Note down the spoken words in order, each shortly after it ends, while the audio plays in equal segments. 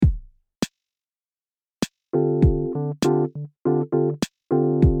It's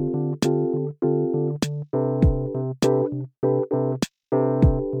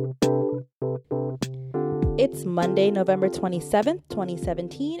Monday, November 27th,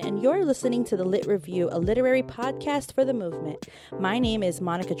 2017, and you're listening to The Lit Review, a literary podcast for the movement. My name is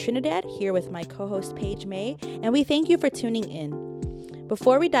Monica Trinidad, here with my co-host Paige May, and we thank you for tuning in.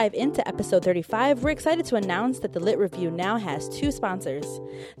 Before we dive into episode 35, we're excited to announce that The Lit Review now has two sponsors.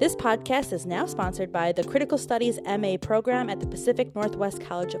 This podcast is now sponsored by the Critical Studies MA program at the Pacific Northwest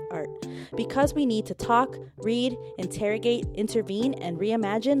College of Art. Because we need to talk, read, interrogate, intervene, and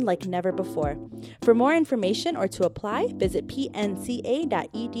reimagine like never before. For more information or to apply, visit pnca.edu.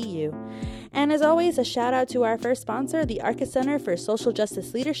 And as always, a shout out to our first sponsor, the Arca Center for Social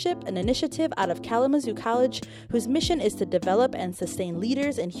Justice Leadership, an initiative out of Kalamazoo College whose mission is to develop and sustain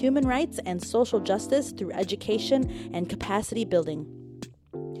leaders in human rights and social justice through education and capacity building.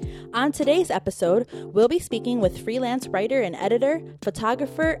 On today's episode, we'll be speaking with freelance writer and editor,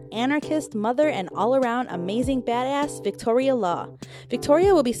 photographer, anarchist, mother, and all-around amazing badass, Victoria Law.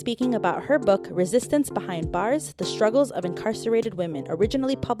 Victoria will be speaking about her book, Resistance Behind Bars, The Struggles of Incarcerated Women,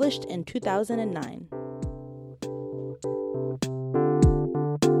 originally published in 2009.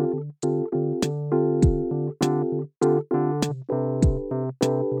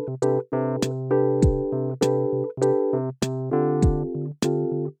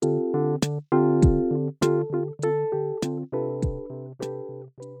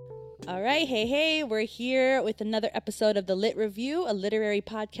 Hey, we're here with another episode of The Lit Review, a literary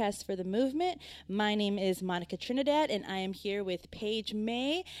podcast for the movement. My name is Monica Trinidad, and I am here with Paige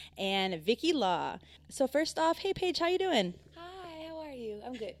May and Vicky Law. So first off, hey Paige, how you doing? Hi, how are you?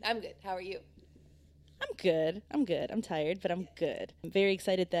 I'm good. How are you? I'm good. I'm tired, but I'm good. I'm very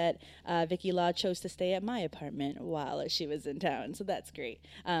excited that Vicky Law chose to stay at my apartment while she was in town, so that's great.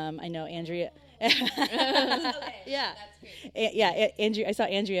 I know Andrea... Okay, yeah, that's great. Andrea. I saw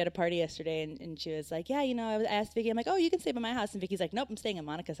Andrea at a party yesterday, and she was like, "Yeah, I asked Vicky. I'm like, oh, you can stay by my house." And Vicky's like, "Nope, I'm staying at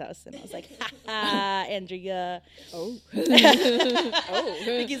Monica's house." And I was like, "Ha, Andrea." Oh.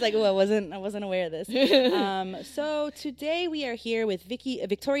 Vicky's like, "Oh, I wasn't aware of this." So today we are here with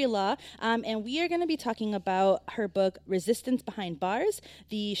Victoria Law, and we are going to be talking about her book, Resistance Behind Bars: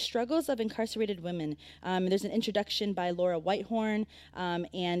 The Struggles of Incarcerated Women. There's an introduction by Laura Whitehorn,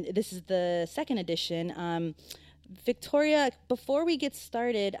 and this is the second edition. Victoria, before we get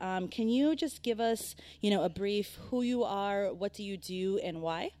started, can you just give us, a brief who you are, what do you do, and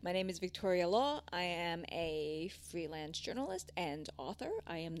why? My name is Victoria Law. I am a freelance journalist and author.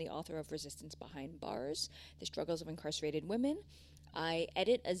 I am the author of Resistance Behind Bars: The Struggles of Incarcerated Women. I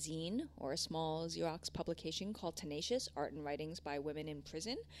edit a zine, or a small Xerox publication called Tenacious: Art and Writings by Women in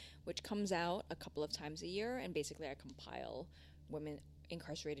Prison, which comes out a couple of times a year, and basically I compile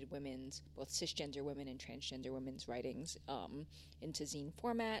incarcerated women's, both cisgender women and transgender women's writings into zine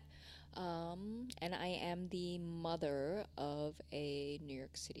format. And I am the mother of a New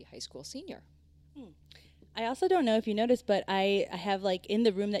York City high school senior. I also don't know if you noticed, but I have, in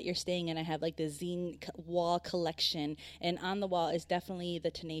the room that you're staying in, I have, the zine wall collection, and on the wall is definitely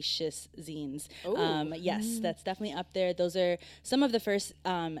the Tenacious zines. Yes, that's definitely up there. Those are some of the first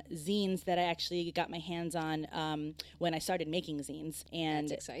zines that I actually got my hands on when I started making zines. And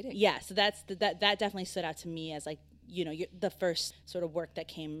that's exciting. Yeah, so that definitely stood out to me as, the first sort of work that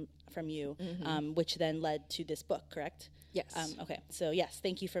came from you, which then led to this book, correct? Yes. Okay. So, yes,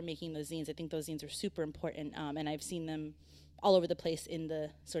 thank you for making those zines. I think those zines are super important, and I've seen them all over the place in the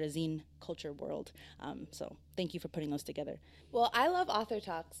sort of zine culture world. So thank you for putting those together. Well, I love author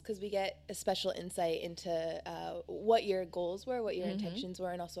talks because we get a special insight into what your goals were, what your intentions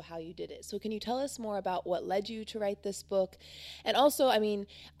were, and also how you did it. So can you tell us more about what led you to write this book? And also,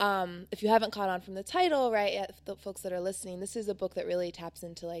 if you haven't caught on from the title, right, the folks that are listening, this is a book that really taps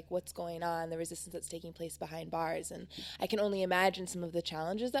into what's going on, the resistance that's taking place behind bars. And I can only imagine some of the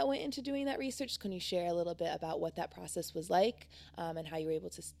challenges that went into doing that research. Can you share a little bit about what that process was like and how you were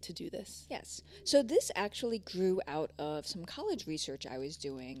able to do this? Yes. So this actually grew out of some college research I was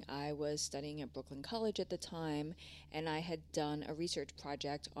doing. I was studying at Brooklyn College at the time, and I had done a research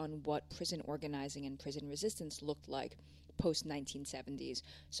project on what prison organizing and prison resistance looked like post-1970s.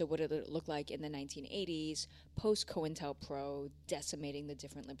 So what did it look like in the 1980s, post-COINTELPRO, decimating the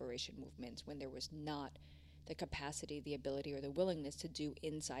different liberation movements when there was not the capacity, the ability, or the willingness to do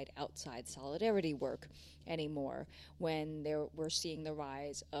inside-outside solidarity work anymore, when we're seeing the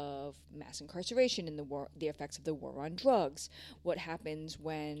rise of mass incarceration in the war, the effects of the war on drugs, what happens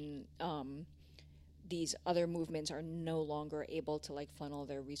when these other movements are no longer able to funnel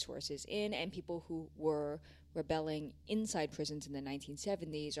their resources in, and people who were rebelling inside prisons in the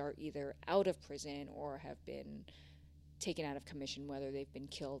 1970s are either out of prison or have been taken out of commission, whether they've been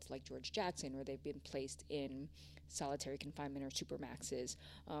killed like George Jackson, or they've been placed in solitary confinement or supermaxes,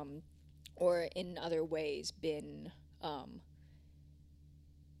 or in other ways been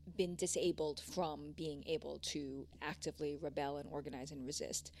disabled from being able to actively rebel and organize and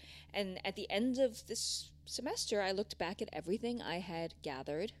resist. And at the end of this semester, I looked back at everything I had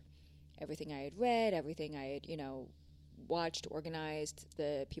gathered, everything I had read, everything I had, watched, organized,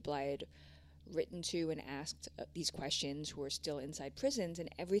 the people I had written to and asked these questions who are still inside prisons, and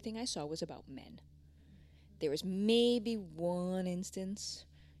everything I saw was about men. There was maybe one instance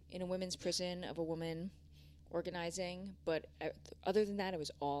in a women's prison of a woman organizing, but other than that, it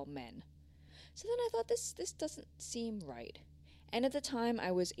was all men. So then I thought, this doesn't seem right. And at the time,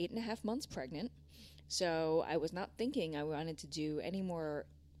 I was 8.5 months pregnant, so I was not thinking I wanted to do any more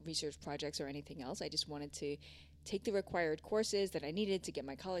research projects or anything else. I just wanted to take the required courses that I needed to get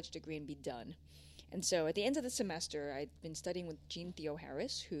my college degree and be done. And so at the end of the semester, I'd been studying with Jean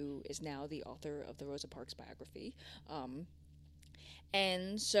Theo-Harris, who is now the author of the Rosa Parks biography.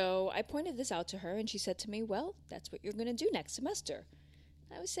 And so I pointed this out to her, and she said to me, well, that's what you're going to do next semester.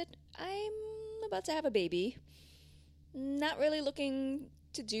 I said, I'm about to have a baby, not really looking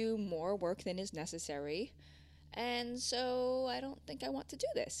to do more work than is necessary, and so I don't think I want to do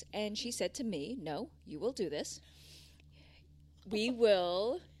this. And she said to me, no, you will do this. We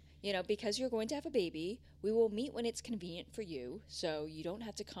will, because you're going to have a baby, we will meet when it's convenient for you, so you don't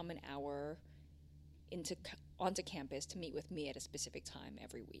have to come an hour onto campus to meet with me at a specific time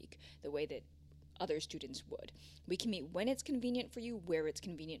every week, the way that other students would. We can meet when it's convenient for you, where it's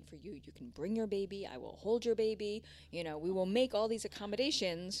convenient for you. You can bring your baby. I will hold your baby. We will make all these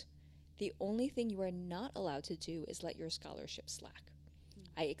accommodations. The only thing you are not allowed to do is let your scholarship slack.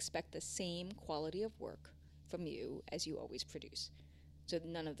 I expect the same quality of work from you as you always produce. So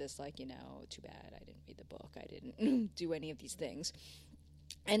none of this too bad, I didn't read the book, I didn't do any of these things.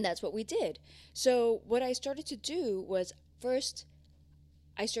 And that's what we did. So what I started to do was, first,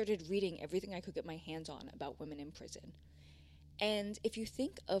 I started reading everything I could get my hands on about women in prison. And if you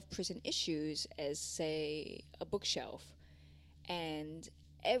think of prison issues as, say, a bookshelf, and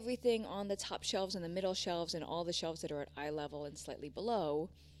everything on the top shelves and the middle shelves and all the shelves that are at eye level and slightly below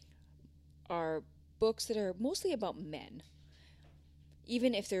are books that are mostly about men.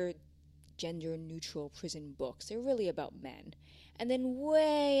 Even if they're gender-neutral prison books, they're really about men. And then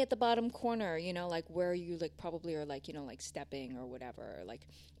way at the bottom corner, where you probably are stepping or whatever,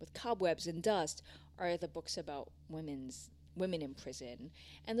 with cobwebs and dust, are the books about women in prison.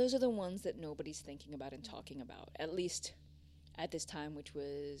 And those are the ones that nobody's thinking about and talking about, at least at this time, which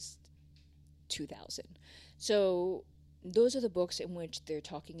was 2000. So those are the books in which they're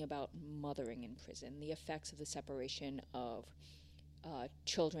talking about mothering in prison, the effects of the separation of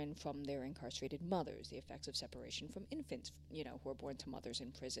children from their incarcerated mothers, the effects of separation from infants, who are born to mothers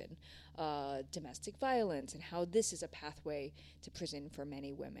in prison, domestic violence, and how this is a pathway to prison for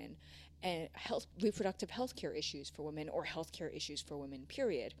many women, and reproductive health care issues for women, or health care issues for women,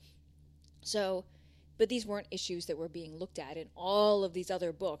 period. So, but these weren't issues that were being looked at in all of these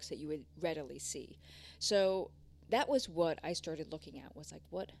other books that you would readily see. So that was what I started looking at, was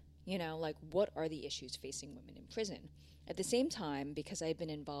what are the issues facing women in prison? At the same time, because I've been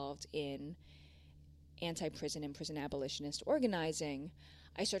involved in anti-prison and prison abolitionist organizing,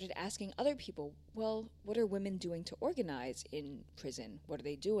 I started asking other people, well, what are women doing to organize in prison? What are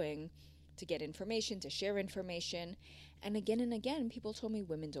they doing to get information, to share information? And again, people told me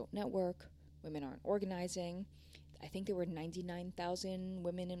women don't network, women aren't organizing. I think there were 99,000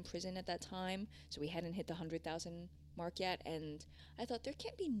 women in prison at that time, so we hadn't hit the 100,000 mark yet, and I thought there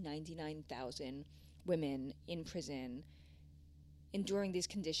can't be 99,000 women in prison enduring these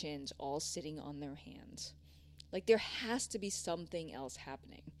conditions, all sitting on their hands. There has to be something else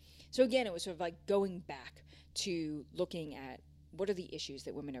happening. So again, it was sort of going back to looking at what are the issues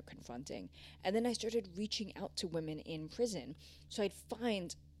that women are confronting. And then I started reaching out to women in prison. So I'd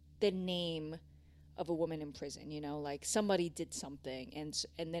find the name of a woman in prison, somebody did something,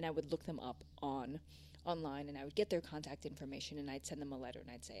 and then I would look them up online, and I would get their contact information, and I'd send them a letter, and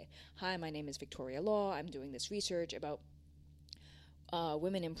I'd say, hi, my name is Victoria Law, I'm doing this research about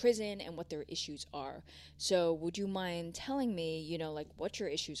women in prison and what their issues are. So would you mind telling me, what your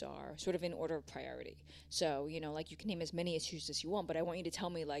issues are, sort of in order of priority? So, you can name as many issues as you want, but I want you to tell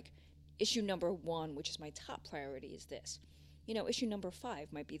me, issue number 1, which is my top priority, is this. Issue number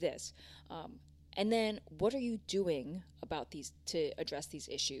 5 might be this. And then what are you doing about these to address these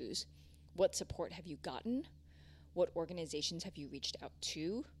issues? What support have you gotten? What organizations have you reached out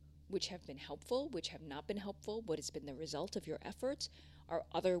to? Which have been helpful, which have not been helpful? What has been the result of your efforts? Are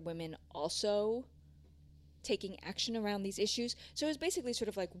other women also taking action around these issues. So it was basically sort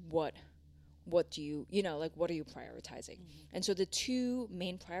of like, what do you, like, what are you prioritizing? And so the two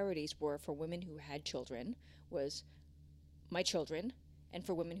main priorities were, for women who had children, was my children, and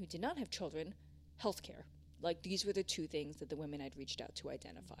for women who did not have children, healthcare. Like, these were the two things that the women I'd reached out to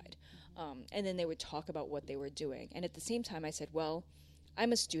identified. And then they would talk about what they were doing. And at the same time, I said, well,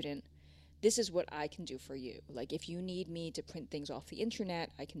 I'm a student. This is what I can do for you. Like, if you need me to print things off the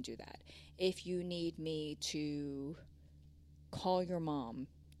internet, I can do that. If you need me to call your mom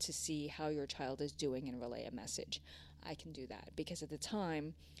to see how your child is doing and relay a message, I can do that. Because at the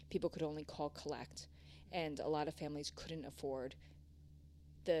time, people could only call collect, and a lot of families couldn't afford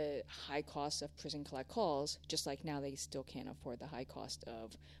the high cost of prison collect calls, just like now they still can't afford the high cost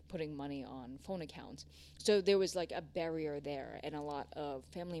of putting money on phone accounts. So there was like a barrier there, and a lot of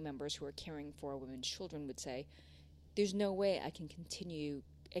family members who are caring for women's children would say, there's no way I can continue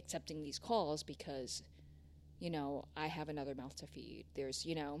accepting these calls because, I have another mouth to feed. There's,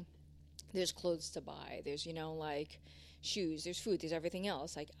 there's clothes to buy. There's, like shoes, there's food, there's everything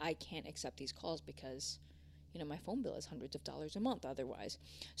else. Like, I can't accept these calls because my phone bill is hundreds of dollars a month otherwise.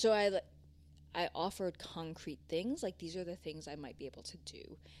 So I offered concrete things, like, these are the things I might be able to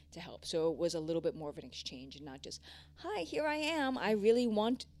do to help. So it was a little bit more of an exchange and not just, hi, here I am, I really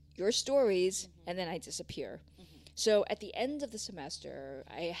want your stories, and then I disappear. So at the end of the semester,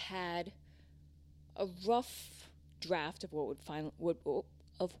 I had a rough draft of what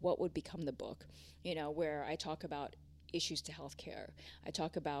would become the book, where I talk about issues to healthcare. I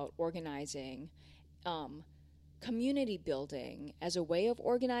talk about organizing, community building as a way of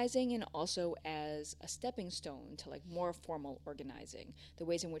organizing, and also as a stepping stone to like more formal organizing, the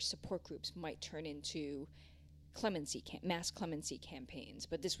ways in which support groups might turn into mass clemency campaigns.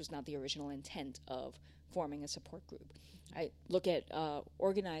 But this was not the original intent of forming a support group. I look at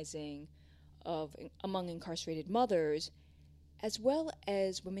organizing among incarcerated mothers, as well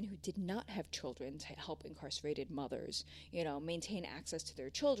as women who did not have children, to help incarcerated mothers, maintain access to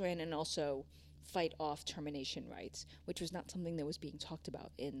their children, and also fight off termination rights, which was not something that was being talked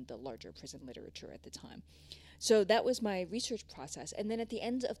about in the larger prison literature at the time. So that was my research process. And then at the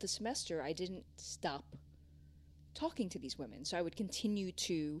end of the semester, I didn't stop talking to these women. So I would continue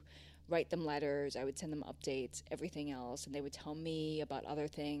to write them letters, I would send them updates, everything else, and they would tell me about other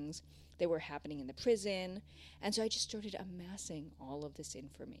things that were happening in the prison. And so I just started amassing all of this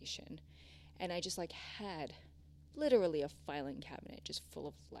information. And I just had literally a filing cabinet just full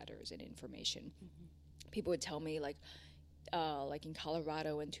of letters and information. People would tell me, like in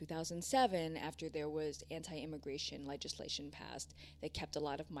Colorado in 2007, after there was anti-immigration legislation passed that kept a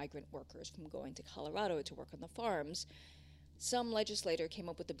lot of migrant workers from going to Colorado to work on the farms, some legislator came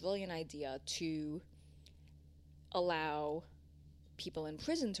up with the brilliant idea to allow people in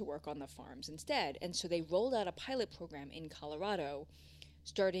prison to work on the farms instead. And so they rolled out a pilot program in Colorado,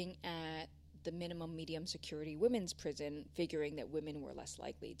 starting at the minimum medium security women's prison, figuring that women were less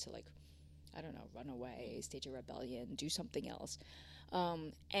likely to run away, stage a rebellion, do something else.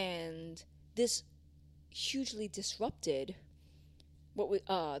 And this hugely disrupted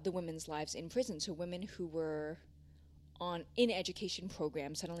the women's lives in prison. So women who were in education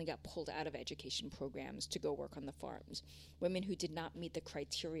programs suddenly got pulled out of education programs to go work on the farms. Women who did not meet the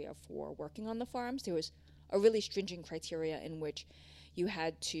criteria for working on the farms, there was a really stringent criteria in which you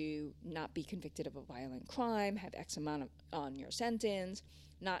had to not be convicted of a violent crime, have X amount on your sentence,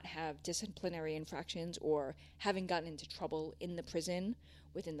 not have disciplinary infractions, or having gotten into trouble in the prison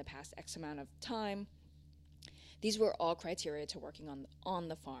within the past X amount of time. These were all criteria to working on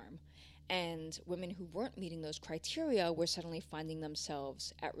the farm. And women who weren't meeting those criteria were suddenly finding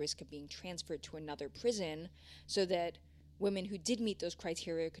themselves at risk of being transferred to another prison, so that women who did meet those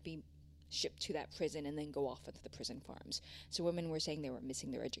criteria could be shipped to that prison and then go off into the prison farms. So women were saying they were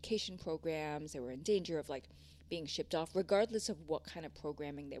missing their education programs, they were in danger of being shipped off, regardless of what kind of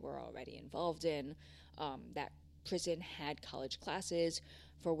programming they were already involved in. That prison had college classes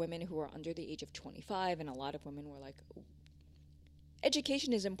for women who were under the age of 25, and a lot of women were like,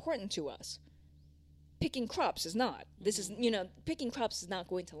 education is important to us. Picking crops is not. This is, picking crops is not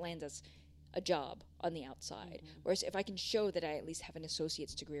going to land us a job on the outside. Whereas if I can show that I at least have an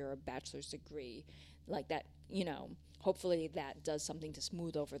associate's degree or a bachelor's degree, like that, hopefully that does something to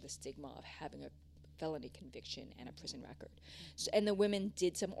smooth over the stigma of having a felony conviction and a prison record. So, and the women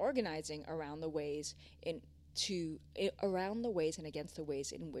did some organizing around the ways and against the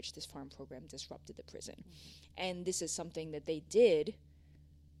ways in which this farm program disrupted the prison. And this is something that they did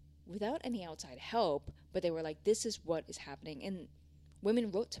without any outside help, but they were like, this is what is happening. And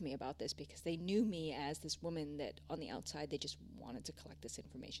women wrote to me about this because they knew me as this woman that on the outside they just wanted to collect this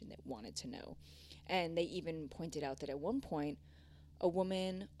information, that wanted to know. And they even pointed out that at one point a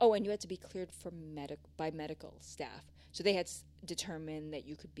woman, and you had to be cleared for by medical staff. So they had determined that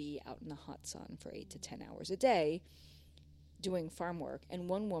you could be out in the hot sun for 8 to 10 hours a day doing farm work. And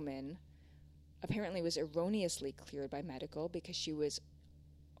one woman apparently was erroneously cleared by medical because she was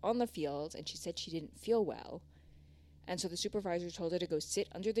on the field and she said she didn't feel well. And so the supervisor told her to go sit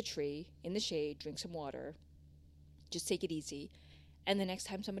under the tree in the shade, drink some water, just take it easy. And the next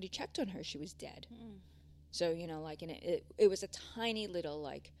time somebody checked on her, she was dead. So, like, and it was a tiny little,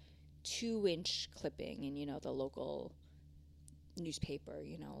 2-inch clipping in, the local newspaper,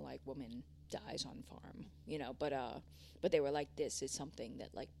 like, woman dies on farm, but they were like, this is something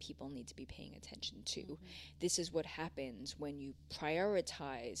that, people need to be paying attention to. This is what happens when you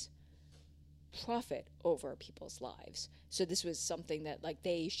prioritize profit over people's lives. So this was something that,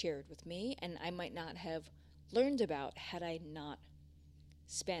 they shared with me, and I might not have learned about had I not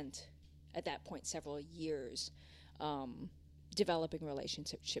spent at that point several years developing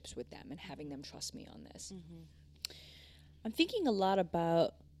relationships with them and having them trust me on this. I'm thinking a lot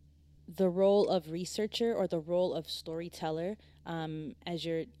about the role of researcher or the role of storyteller as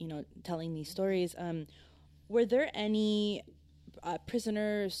you're telling these stories. Were there any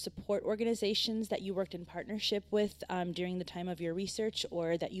prisoner support organizations that you worked in partnership with during the time of your research,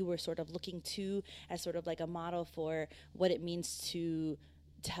 or that you were sort of looking to as sort of like a model for what it means to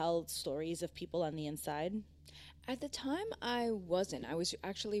tell stories of people on the inside? At the time, I wasn't. I was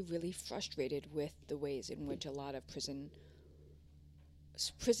actually really frustrated with the ways in which a lot of prison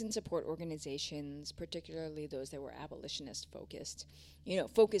support organizations, particularly those that were abolitionist focused,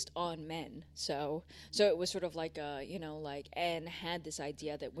 focused on men. So it was sort of like and had this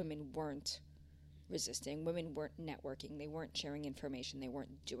idea that women weren't resisting, women weren't networking, they weren't sharing information, they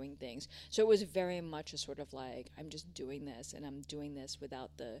weren't doing things. So it was very much a sort of I'm just doing this, and I'm doing this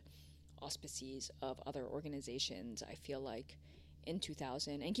without the auspices of other organizations. I feel like in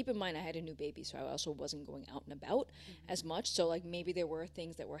 2000, and keep in mind I had a new baby, so I also wasn't going out and about as much. So maybe there were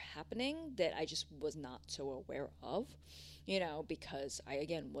things that were happening that I just was not so aware of, because I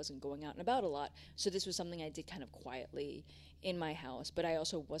again wasn't going out and about a lot. So this was something I did kind of quietly in my house, but I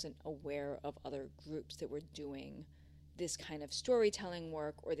also wasn't aware of other groups that were doing this kind of storytelling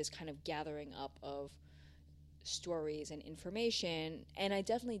work or this kind of gathering up of stories and information. And I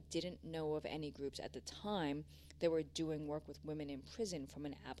definitely didn't know of any groups at the time that were doing work with women in prison from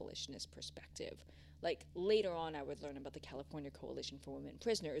an abolitionist perspective. Later on, I would learn about the California Coalition for Women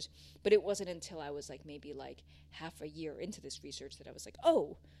Prisoners, but it wasn't until I was maybe half a year into this research that I was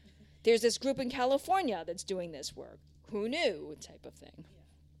oh, there's this group in California that's doing this work. Who knew? Type of thing.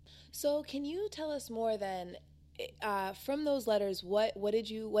 So can you tell us more then, from those letters, what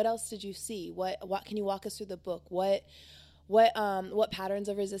else did you see? What can you walk us through the book? What patterns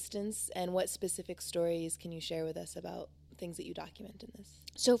of resistance and what specific stories can you share with us about things that you document in this?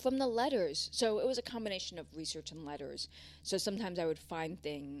 So from the letters, so it was a combination of research and letters. So sometimes I would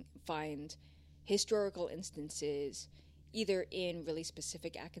find historical instances either in really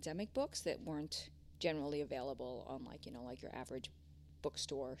specific academic books that weren't generally available on your average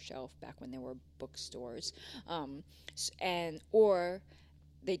bookstore shelf back when there were bookstores, or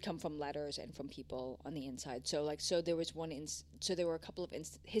they'd come from letters and from people on the inside. So there was there were a couple of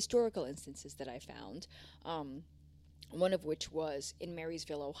historical instances that I found, one of which was in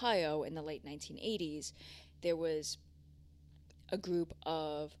Marysville, Ohio in the late 1980s. There was a group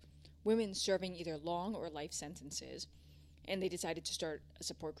of women serving either long or life sentences, and they decided to start a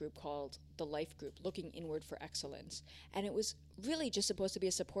support group called the Life Group, Looking Inward for Excellence. And it was really just supposed to be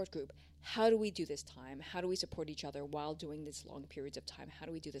a support group. How do we do this time? How do we support each other while doing these long periods of time? How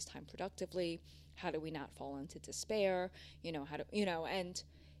do we do this time productively? How do we not fall into despair? And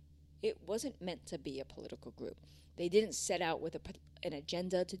it wasn't meant to be a political group. They didn't set out with an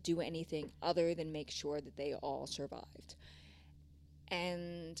agenda to do anything other than make sure that they all survived.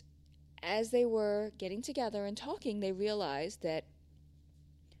 And as they were getting together and talking, they realized that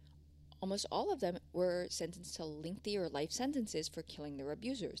almost all of them were sentenced to lengthy or life sentences for killing their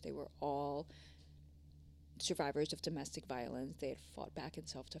abusers. They were all survivors of domestic violence. They had fought back in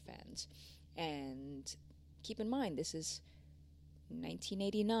self-defense. And keep in mind, this is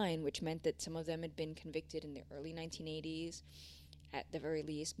 1989, which meant that some of them had been convicted in the early 1980s, at the very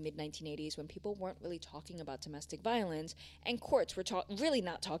least mid-1980s, when people weren't really talking about domestic violence, and courts were really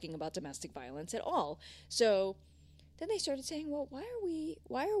not talking about domestic violence at all. So then they started saying, well, why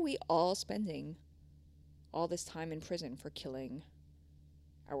are we all spending all this time in prison for killing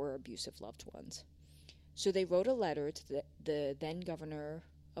our abusive loved ones? So they wrote a letter to the then governor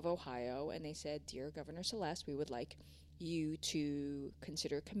of Ohio, and they said, "Dear Governor Celeste, we would like you to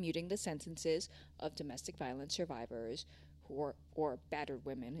consider commuting the sentences of domestic violence survivors or battered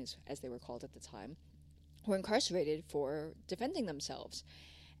women, as they were called at the time, who were incarcerated for defending themselves.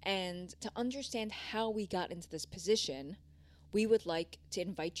 And to understand how we got into this position, we would like to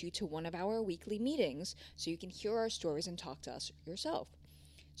invite you to one of our weekly meetings so you can hear our stories and talk to us yourself."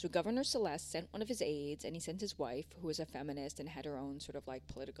 So Governor Celeste sent one of his aides, and he sent his wife, who was a feminist and had her own sort of like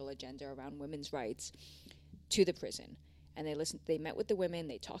political agenda around women's rights, to the prison. And they met with the women,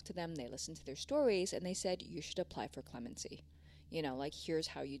 they talked to them, they listened to their stories, and they said, "You should apply for clemency. You know, like, here's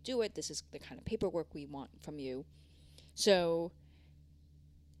how you do it. This is the kind of paperwork we want from you." So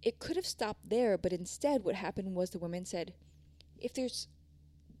it could have stopped there, but instead what happened was the women said, if there's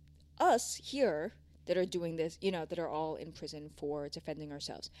us here that are doing this, you know, that are all in prison for defending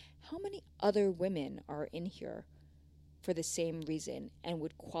ourselves, how many other women are in here for the same reason and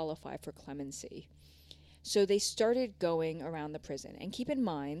would qualify for clemency? So they started going around the prison. And keep in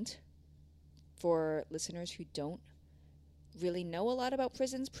mind, for listeners who don't really know a lot about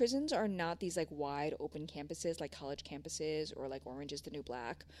prisons are not these like wide open campuses like college campuses or like Orange is the New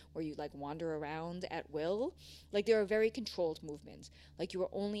Black, where you like wander around at will. Like, there are very controlled movements. Like, you are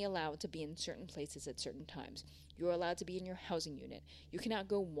only allowed to be in certain places at certain times. You're allowed to be in your housing unit. You cannot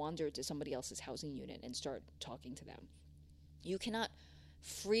go wander to somebody else's housing unit and start talking to them. You cannot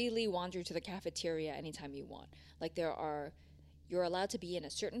freely wander to the cafeteria anytime you want. Like, you're allowed to be in a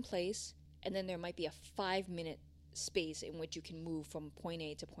certain place, and then there might be a 5-minute space in which you can move from point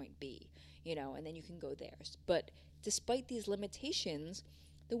A to point B, you know, and then you can go there. But despite these limitations,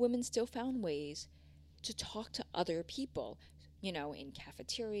 the women still found ways to talk to other people, you know, in the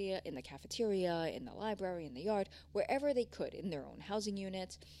cafeteria, in the library, in the yard, wherever they could, in their own housing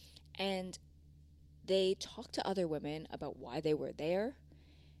units. And they talked to other women about why they were there.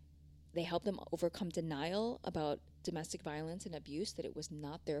 They helped them overcome denial about domestic violence and abuse, that it was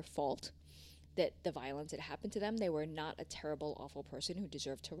not their fault, that the violence had happened to them. They were not a terrible, awful person who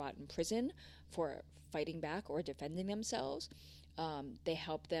deserved to rot in prison for fighting back or defending themselves. They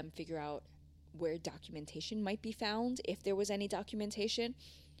helped them figure out where documentation might be found, if there was any documentation.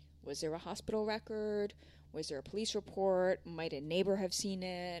 Was there a hospital record? Was there a police report? Might a neighbor have seen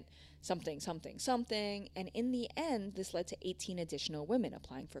it? Something. And in the end, this led to 18 additional women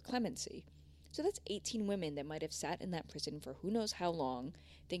applying for clemency. So that's 18 women that might have sat in that prison for who knows how long,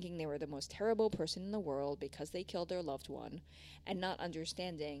 thinking they were the most terrible person in the world because they killed their loved one, and not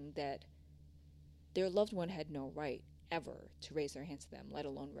understanding that their loved one had no right ever to raise their hands to them, let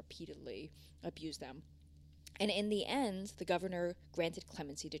alone repeatedly abuse them. And in the end, the governor granted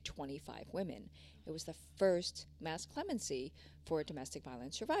clemency to 25 women. It was the first mass clemency for domestic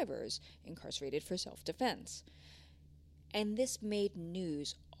violence survivors incarcerated for self-defense. And this made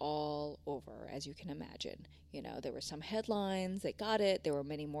news all over, as you can imagine. You know, there were some headlines that got it. There were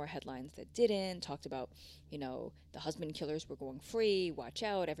many more headlines that didn't. Talked about, you know, the husband killers were going free. Watch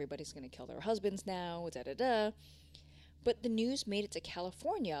out, everybody's going to kill their husbands now, da-da-da. But the news made it to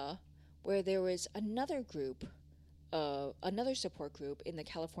California, where there was another support group in the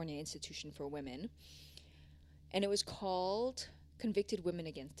California Institution for Women. And it was called Convicted Women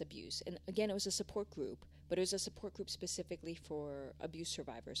Against Abuse. And again, it was a support group, but it was a support group specifically for abuse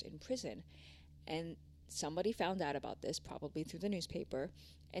survivors in prison. And somebody found out about this, probably through the newspaper,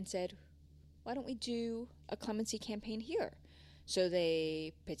 and said, why don't we do a clemency campaign here? So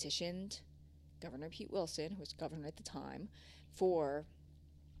they petitioned Governor Pete Wilson, who was governor at the time, for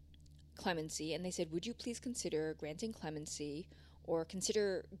clemency. And they said, would you please consider granting clemency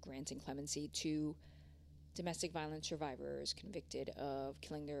to domestic violence survivors convicted of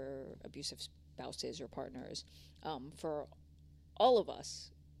killing their abusive spouses or partners, for all of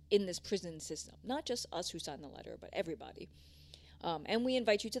us in this prison system, not just us who signed the letter, but everybody. And we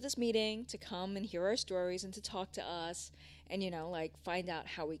invite you to this meeting to come and hear our stories and to talk to us and, you know, like, find out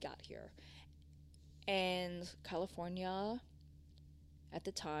how we got here. And California at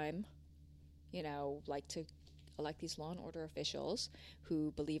the time, you know, liked to elect these law and order officials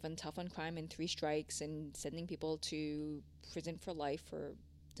who believe in tough on crime and 3 strikes and sending people to prison for life for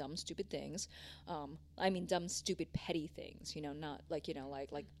dumb, stupid things. Dumb, stupid, petty things, you know, not like, you know,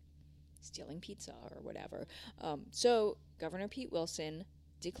 like stealing pizza or whatever. So Governor Pete Wilson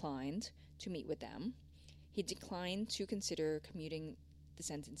declined to meet with them. He declined to consider commuting the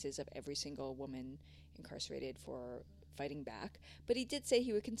sentences of every single woman incarcerated for fighting back, but he did say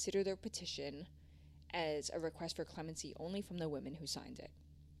he would consider their petition as a request for clemency only from the women who signed it.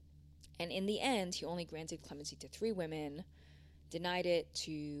 And in the end, he only granted clemency to 3 women, denied it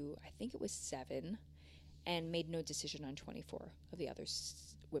to, I think it was 7, and made no decision on 24 of the other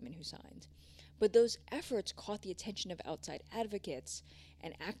women who signed. But those efforts caught the attention of outside advocates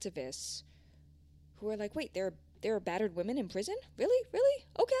and activists who were like, wait, there are battered women in prison? Really?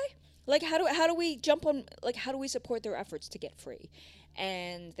 Okay. Like, how do we jump on, like, how do we support their efforts to get free?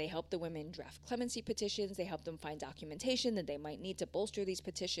 And they helped the women draft clemency petitions. They helped them find documentation that they might need to bolster these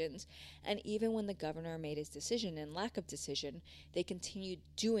petitions. And even when the governor made his decision and lack of decision, they continued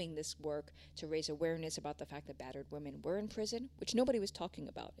doing this work to raise awareness about the fact that battered women were in prison, which nobody was talking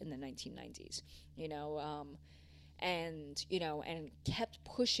about in the 1990s, and kept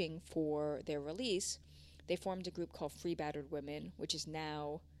pushing for their release. They formed a group called Free Battered Women, which is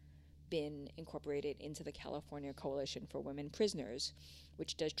now been incorporated into the California Coalition for Women Prisoners,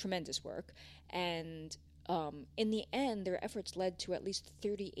 which does tremendous work. And in the end, their efforts led to at least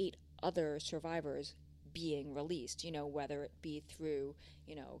 38 other survivors being released, whether it be through,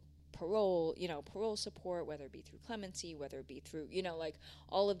 parole support, whether it be through clemency, whether it be through,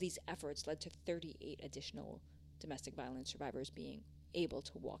 all of these efforts led to 38 additional domestic violence survivors being able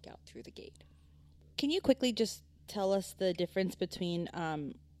to walk out through the gate. Can you quickly just tell us the difference between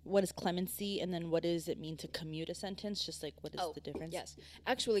what is clemency and then what does it mean to commute a sentence? Just like what is the difference? Yes.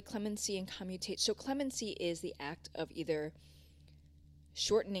 Actually, clemency and commutation. So clemency is the act of either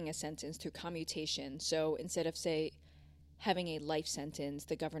shortening a sentence through commutation. So instead of, say, having a life sentence,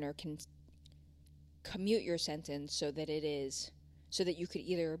 the governor can commute your sentence so that you could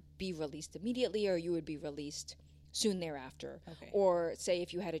either be released immediately or you would be released soon thereafter. Okay. Or say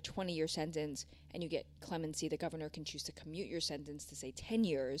if you had a 20-year sentence and you get clemency, the governor can choose to commute your sentence to, say, 10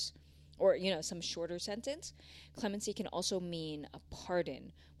 years or, some shorter sentence. Clemency can also mean a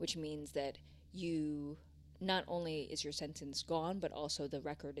pardon, which means that you not only is your sentence gone, but also the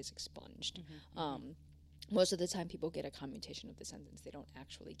record is expunged. Most of the time people get a commutation of the sentence. They don't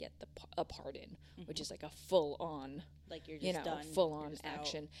actually get a pardon, which is like a full-on, like you're just done. Full-on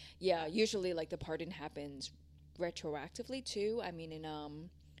action. Yeah, usually like the pardon happens retroactively too. I mean, in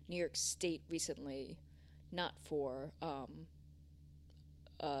New York State recently, not for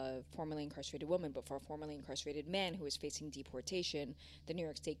a formerly incarcerated woman, but for a formerly incarcerated man who was facing deportation, the New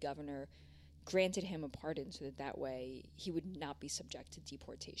York State governor granted him a pardon so that way he would not be subject to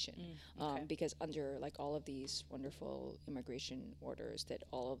deportation. Because under like all of these wonderful immigration orders that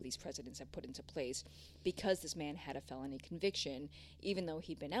all of these presidents have put into place, because this man had a felony conviction, even though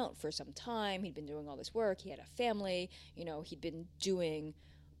he'd been out for some time, he'd been doing all this work, he had a family, he'd been doing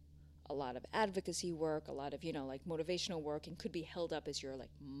a lot of advocacy work, a lot of, like motivational work, and could be held up as your like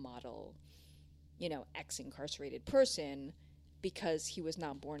model, ex-incarcerated person. Because he was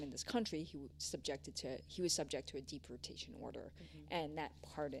not born in this country, he was subject to a deportation order, and that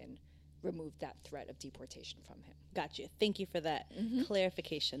pardon removed that threat of deportation from him. Gotcha. Thank you for that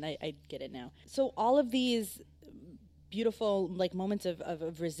clarification. I get it now. So all of these beautiful like moments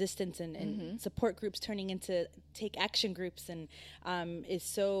of resistance and support groups turning into take action groups and is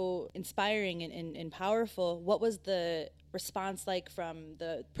so inspiring and powerful. What was the response like from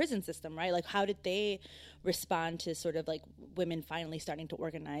the prison system, right? Like how did they respond to sort of like women finally starting to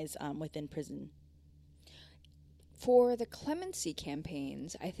organize within prison? For the clemency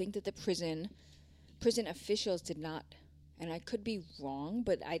campaigns, I think that the prison officials did not, and I could be wrong,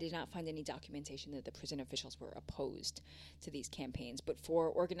 but I did not find any documentation that the prison officials were opposed to these campaigns. But for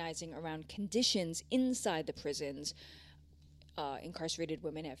organizing around conditions inside the prisons, incarcerated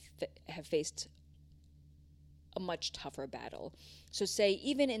women have faced a much tougher battle. So say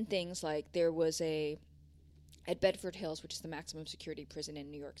even in things like there was at Bedford Hills, which is the maximum security prison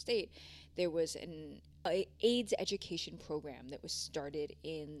in New York State, there was an AIDS education program that was started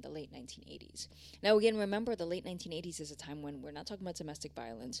in the late 1980s. Now, again, remember the late 1980s is a time when we're not talking about domestic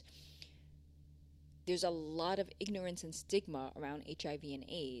violence. There's a lot of ignorance and stigma around HIV and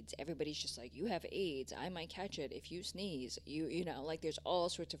AIDS. Everybody's just like, you have AIDS, I might catch it if you sneeze. Like there's all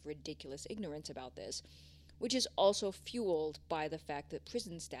sorts of ridiculous ignorance about this, which is also fueled by the fact that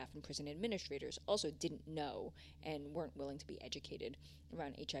prison staff and prison administrators also didn't know and weren't willing to be educated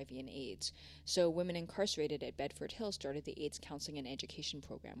around HIV and AIDS. So women incarcerated at Bedford Hill started the AIDS Counseling and Education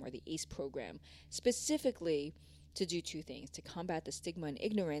Program, or the ACE program, specifically to do two things: to combat the stigma and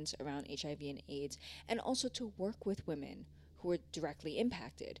ignorance around HIV and AIDS, and also to work with women who were directly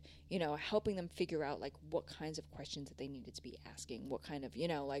impacted, helping them figure out like what kinds of questions that they needed to be asking, what kind of,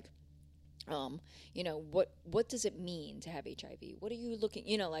 what does it mean to have HIV? What are you looking,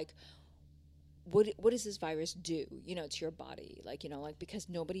 what does this virus do, to your body? Because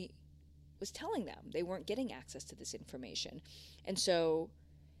nobody was telling them. They weren't getting access to this information. And so,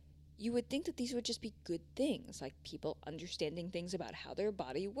 you would think that these would just be good things, like people understanding things about how their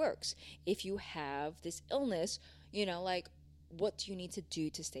body works. If you have this illness, like, what do you need to do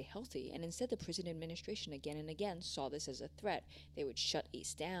to stay healthy? And instead, the prison administration again and again saw this as a threat. They would shut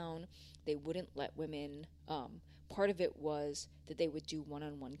ACE down. They wouldn't let women. Part of it was that they would do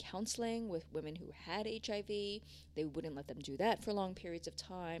one-on-one counseling with women who had HIV. They wouldn't let them do that for long periods of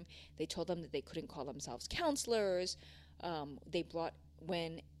time. They told them that they couldn't call themselves counselors. They brought,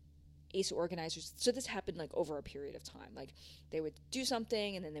 when ACE organizers, so this happened like over a period of time, like they would do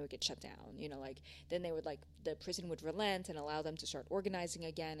something and then they would get shut down, then they would, like, the prison would relent and allow them to start organizing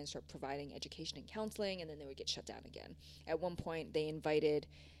again and start providing education and counseling, and then they would get shut down again. At one point they invited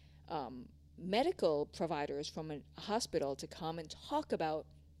medical providers from a hospital to come and talk about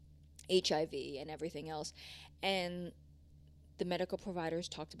HIV and everything else, and the medical providers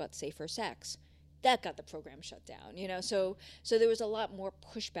talked about safer sex. That got the program shut down, So there was a lot more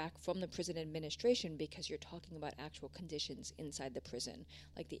pushback from the prison administration because you're talking about actual conditions inside the prison,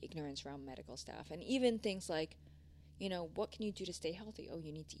 like the ignorance around medical staff. And even things like, what can you do to stay healthy? Oh,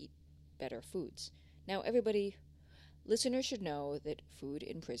 you need to eat better foods. Now, listeners should know that food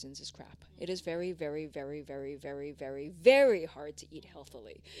in prisons is crap. It is very, very, very, very, very, very, very hard to eat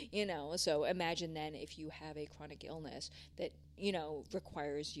healthily, So imagine then if you have a chronic illness that,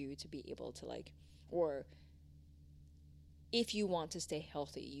 requires you to be able to, like, or if you want to stay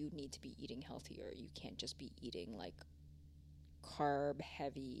healthy, you need to be eating healthier. You can't just be eating, like,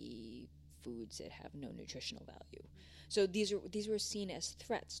 carb-heavy foods that have no nutritional value. So these were seen as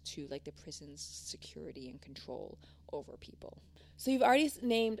threats to, like, the prison's security and control over people. So you've already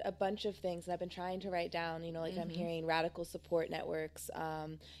named a bunch of things that I've been trying to write down, I'm hearing radical support networks,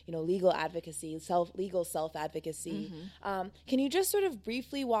 legal advocacy, legal self-advocacy. Can you just sort of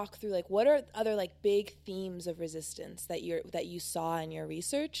briefly walk through, like, what are other, like, big themes of resistance that you saw in your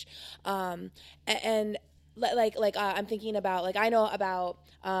research? I'm thinking about, like, I know about,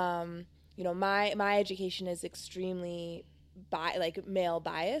 my education is extremely male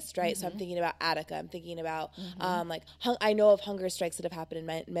biased, right? So I'm thinking about Attica. I'm thinking about I know of hunger strikes that have happened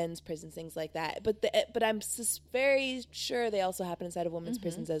in men's prisons, things like that. But I'm very sure they also happen inside of women's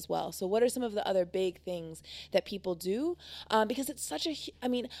prisons as well. So what are some of the other big things that people do? Because it's such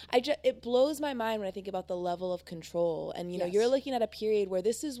it blows my mind when I think about the level of control. And you're looking at a period where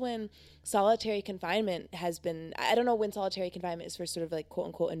this is when solitary confinement has been. I don't know when solitary confinement is first sort of, like, quote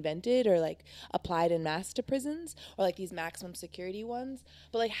unquote invented or, like, applied in mass to prisons, or, like, these maximum security ones,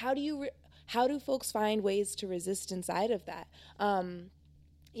 but, like, how do folks find ways to resist inside of that?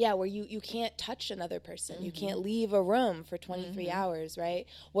 Where you can't touch another person, you can't leave a room for 23 hours, right?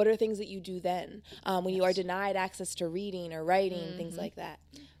 What are things that you do then when you are denied access to reading or writing, things like that?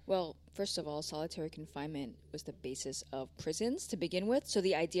 Well, first of all, solitary confinement was the basis of prisons to begin with. So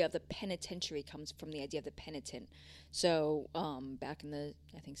the idea of the penitentiary comes from the idea of the penitent. So back in the,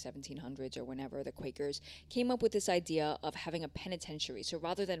 I think, 1700s or whenever, the Quakers came up with this idea of having a penitentiary. So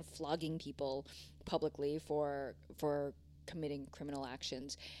rather than flogging people publicly for committing criminal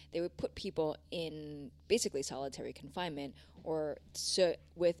actions, they would put people in basically solitary confinement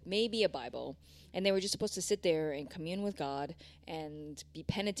with maybe a Bible, and they were just supposed to sit there and commune with God and be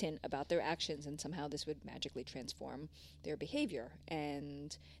penitent about their actions, and somehow this would magically transform their behavior.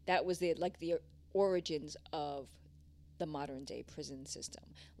 And that was the origins of the modern day prison system.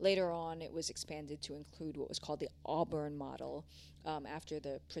 Later on, it was expanded to include what was called the Auburn model, after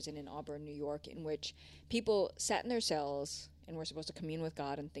the prison in Auburn, New York, in which people sat in their cells and were supposed to commune with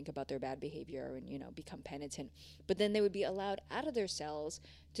God and think about their bad behavior and, become penitent. But then they would be allowed out of their cells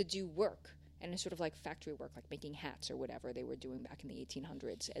to do work, and it's sort of like factory work, like making hats or whatever they were doing back in the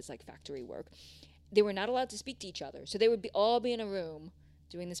 1800s as, like, factory work. They were not allowed to speak to each other. So they would all be in a room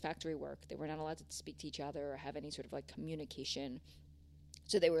doing this factory work. They were not allowed to speak to each other or have any sort of, like, communication.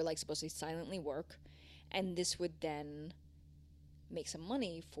 So they were, like, supposed to silently work, and this would then make some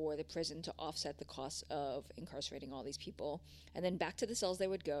money for the prison to offset the costs of incarcerating all these people. And then back to the cells they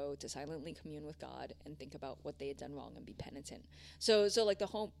would go to silently commune with God and think about what they had done wrong and be penitent. So like, the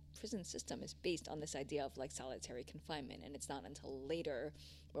whole prison system is based on this idea of, like, solitary confinement, and it's not until later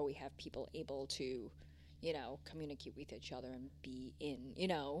where we have people able to, communicate with each other and be in,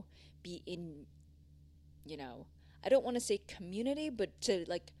 I don't want to say community, but to,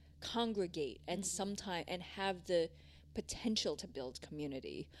 like, congregate and sometime and have the potential to build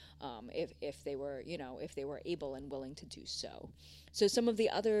community, if they were able and willing to do so. So some of the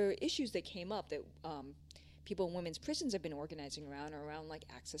other issues that came up that people in women's prisons have been organizing around are around, like,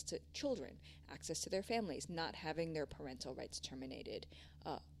 access to children, access to their families, not having their parental rights terminated,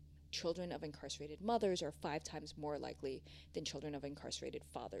 children of incarcerated mothers are 5 times more likely than children of incarcerated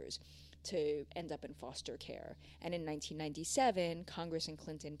fathers to end up in foster care. And in 1997, Congress and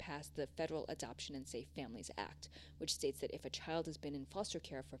Clinton passed the Federal Adoption and Safe Families Act, which states that if a child has been in foster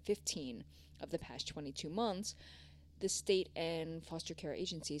care for 15 of the past 22 months, the state and foster care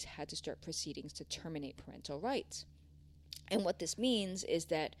agencies had to start proceedings to terminate parental rights. And what this means is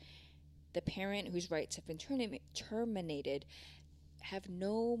that the parent whose rights have been terminated have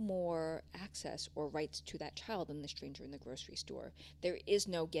no more access or rights to that child than the stranger in the grocery store. There is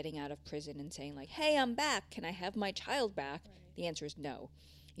no getting out of prison and saying like, hey, I'm back. Can I have my child back? Right. The answer is no.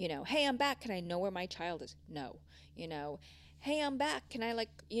 Hey, I'm back. Can I know where my child is? No. Hey, I'm back. Can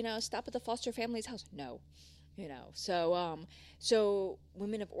I stop at the foster family's house? No. So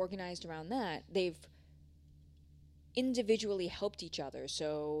women have organized around that. They've individually helped each other.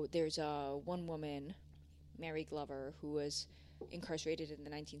 So there's one woman, Mary Glover, who was incarcerated in the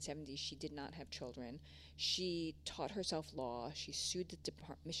 1970s. She did not have children. She taught herself law. She sued the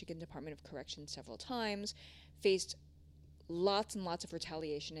Michigan Department of Corrections several times, faced lots and lots of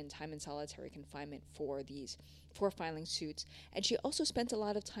retaliation and time in solitary confinement for filing suits. And she also spent a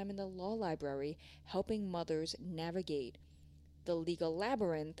lot of time in the law library helping mothers navigate the legal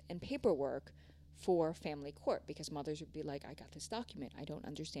labyrinth and paperwork for family court, because mothers would be like, I got this document. I don't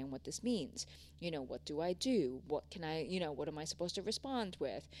understand what this means. What do I do? What can I, what am I supposed to respond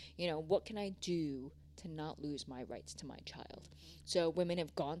with? What can I do to not lose my rights to my child? So women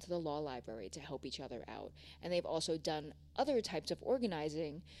have gone to the law library to help each other out. And they've also done other types of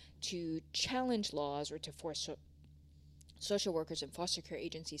organizing to challenge laws or to force social workers and foster care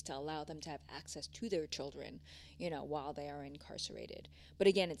agencies to allow them to have access to their children, while they are incarcerated. But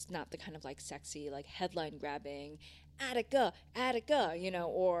again, it's not the kind of sexy, headline grabbing, Attica,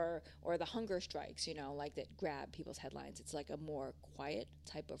 or the hunger strikes, that grab people's headlines. It's a more quiet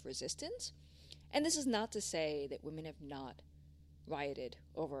type of resistance. And this is not to say that women have not rioted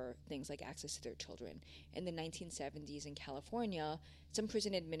over things like access to their children. In the 1970s in California, some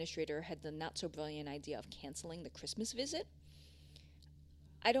prison administrator had the not-so-brilliant idea of canceling the Christmas visit.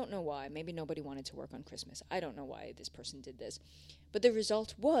 I don't know why. Maybe nobody wanted to work on Christmas. I don't know why this person did this. But the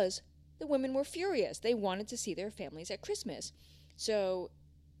result was the women were furious. They wanted to see their families at Christmas. So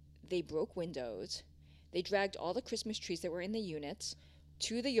they broke windows. They dragged all the Christmas trees that were in the units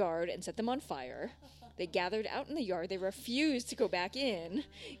to the yard and set them on fire. They gathered out in the yard. They refused to go back in,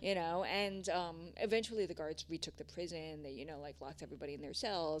 and eventually the guards retook the prison. They, locked everybody in their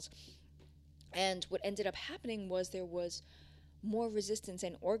cells. And what ended up happening was there was more resistance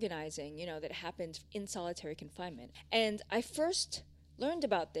and organizing, that happened in solitary confinement. And I first learned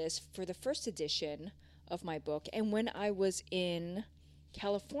about this for the first edition of my book. And when I was in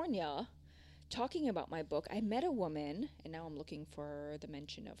California talking about my book, I met a woman, and now I'm looking for the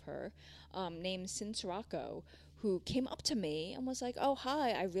mention of her, named Sin Sirocco, who came up to me and was like, oh,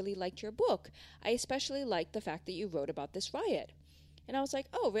 hi, I really liked your book. I especially liked the fact that you wrote about this riot. And I was like,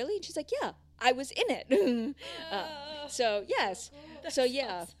 oh, really? And she's like, yeah, I was in it. So, yes. So,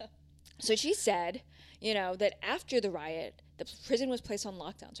 yeah. Awesome. So she said, that after the riot, the prison was placed on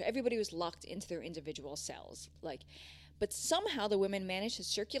lockdown. So everybody was locked into their individual cells. But somehow the women managed to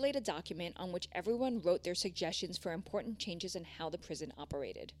circulate a document on which everyone wrote their suggestions for important changes in how the prison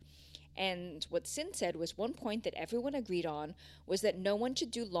operated. And what Sin said was one point that everyone agreed on was that no one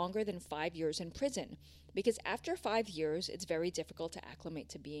should do longer than 5 years in prison, because after 5 years, it's very difficult to acclimate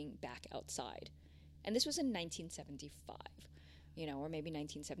to being back outside. And this was in 1975, or maybe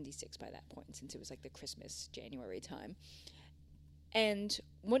 1976 by that point, since it was the Christmas, January time. And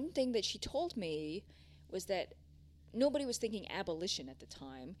one thing that she told me was that nobody was thinking abolition at the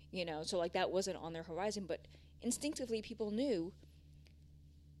time, so that wasn't on their horizon, but instinctively people knew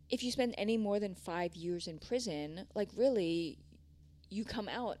if you spend any more than 5 years in prison, really, you come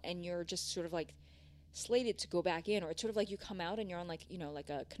out and you're just sort of slated to go back in, or it's sort of you come out and you're on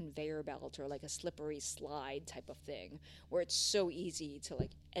a conveyor belt or a slippery slide type of thing, where it's so easy to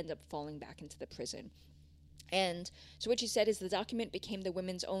end up falling back into the prison. And so what she said is the document became the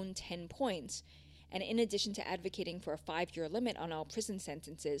women's own 10 points. And in addition to advocating for a 5-year limit on all prison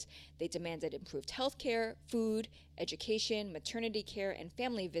sentences, they demanded improved health care, food, education, maternity care, and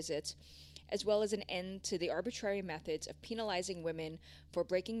family visits, as well as an end to the arbitrary methods of penalizing women for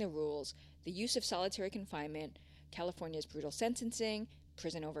breaking the rules, the use of solitary confinement, California's brutal sentencing,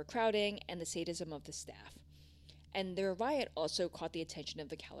 prison overcrowding, and the sadism of the staff. And their riot also caught the attention of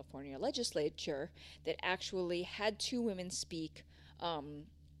the California legislature that actually had 2 women speak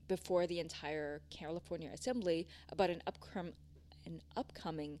before the entire California Assembly about an an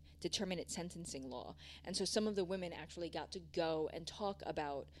upcoming determinate sentencing law. And so some of the women actually got to go and talk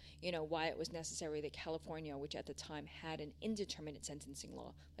about, why it was necessary that California, which at the time had an indeterminate sentencing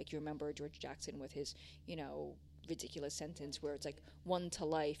law, like you remember George Jackson with his, ridiculous sentence where it's like 1 to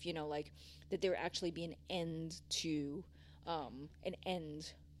life, like that there would actually be an end to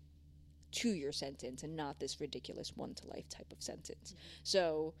your sentence and not this ridiculous 1 to life type of sentence.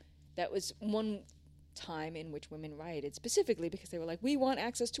 So that was one time in which women rioted specifically because they were like, we want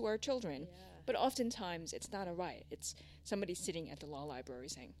access to our children. Yeah. But oftentimes it's not a riot. It's somebody sitting at the law library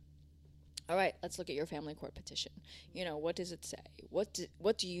saying, all right, let's look at your family court petition. What does it say? What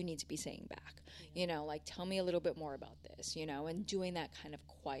do you need to be saying back? Tell me a little bit more about this, and doing that kind of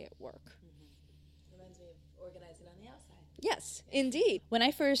quiet work. Reminds me of organizing on the outside. Yes, indeed. When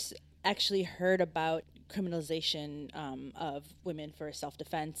I first actually heard about criminalization of women for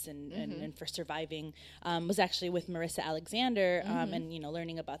self-defense and for surviving was actually with Marissa Alexander and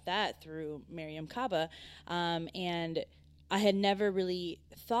learning about that through Miriam Kaba, and I had never really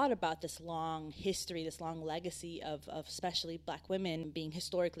thought about this long history, this long legacy of especially Black women being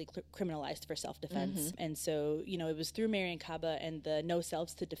historically criminalized for self-defense. And so, it was through Marian Kaba and the No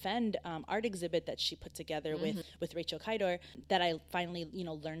Selves to Defend art exhibit that she put together with Rachel Kaidor that I finally,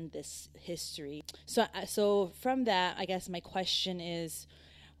 learned this history. So from that, I guess my question is,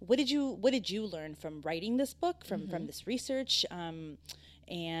 what did you learn from writing this book, from this research,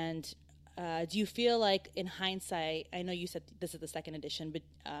 and do you feel like in hindsight, I know you said this is the second edition, but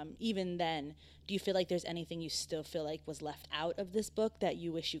even then, do you feel like there's anything you still feel like was left out of this book that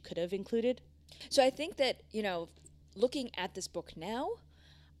you wish you could have included? So I think that, looking at this book now,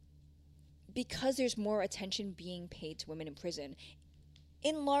 because there's more attention being paid to women in prison,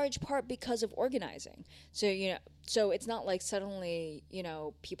 in large part because of organizing. So, so it's not like suddenly,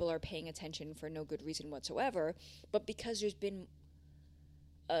 people are paying attention for no good reason whatsoever, but because there's been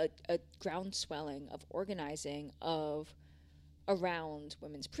a groundswelling of organizing around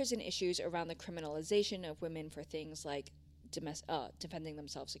women's prison issues, around the criminalization of women for things like defending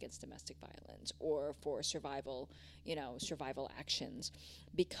themselves against domestic violence or for survival actions,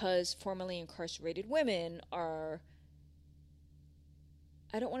 because formerly incarcerated women are,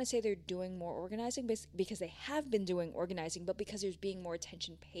 I don't want to say they're doing more organizing because they have been doing organizing, but because there's being more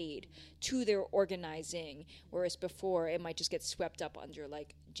attention paid to their organizing, whereas before it might just get swept up under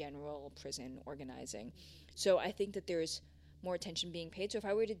like general prison organizing. So I think that there's more attention being paid. So if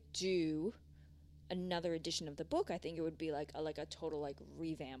I were to do another edition of the book, I think it would be like a total like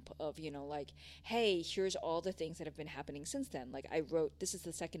revamp of, hey, here's all the things that have been happening since then. Like I wrote, this is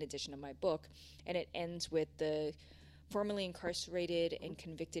the second edition of my book, and it ends with the formerly incarcerated and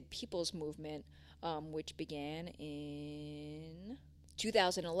convicted people's movement, which began in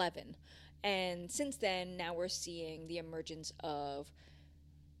 2011. And since then, now we're seeing the emergence of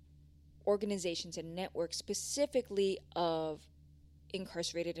organizations and networks specifically of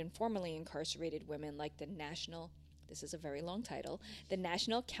incarcerated and formerly incarcerated women, like this is a very long title, the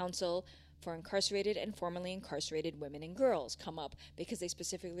National Council for Incarcerated and Formerly Incarcerated Women and Girls come up, because they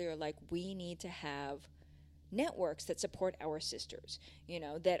specifically are like, we need to have networks that support our sisters,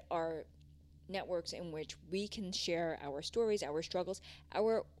 that are networks in which we can share our stories, our struggles,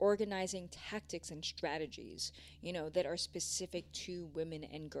 our organizing tactics and strategies, that are specific to women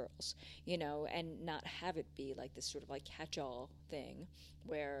and girls, and not have it be like this sort of like catch-all thing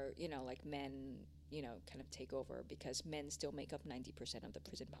where, like men, kind of take over, because men still make up 90% of the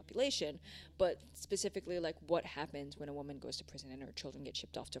prison population. But specifically, like, what happens when a woman goes to prison and her children get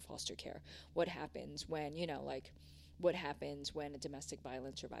shipped off to foster care? What happens when, what happens when a domestic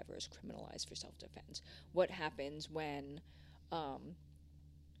violence survivor is criminalized for self-defense? What happens when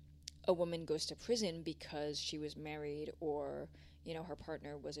a woman goes to prison because she was married, or her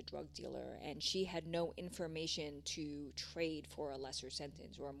partner was a drug dealer and she had no information to trade for a lesser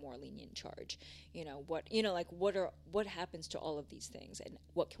sentence or a more lenient charge? What happens to all of these things, and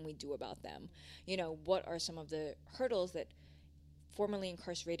what can we do about them? What are some of the hurdles that formerly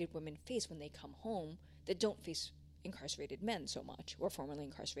incarcerated women face when they come home that don't face incarcerated men so much, or formerly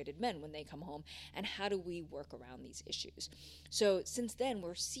incarcerated men when they come home, and how do we work around these issues? So since then,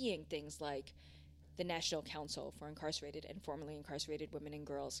 we're seeing things like the National Council for Incarcerated and Formerly Incarcerated Women and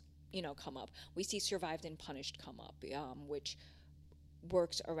Girls, come up. We see Survived and Punished come up, which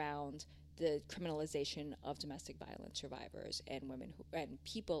works around the criminalization of domestic violence survivors and women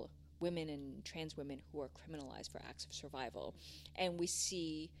and trans women who are criminalized for acts of survival. And we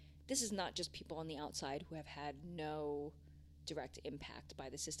see this is not just people on the outside who have had no direct impact by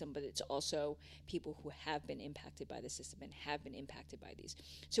the system, but it's also people who have been impacted by the system and have been impacted by these.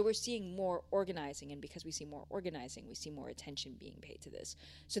 So we're seeing more organizing, and because we see more organizing, we see more attention being paid to this.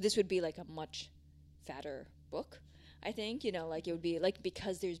 So this would be like a much fatter book, I think, you know, like it would be like,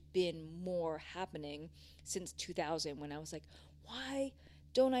 because there's been more happening since 2000, when I was like, why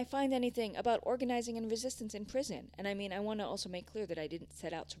don't I find anything about organizing and resistance in prison? And I mean, I want to also make clear that I didn't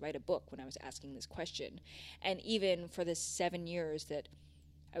set out to write a book when I was asking this question. And even for the 7 years that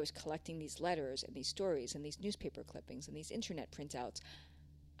I was collecting these letters and these stories and these newspaper clippings and these internet printouts,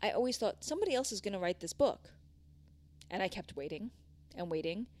 I always thought somebody else is going to write this book. And I kept waiting and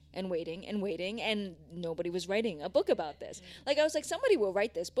waiting and waiting and waiting, and nobody was writing a book about this. Like, I was like, somebody will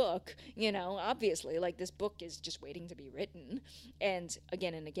write this book, you know, obviously, like, this book is just waiting to be written. And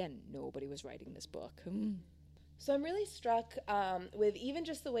again, nobody was writing this book. So I'm really struck with even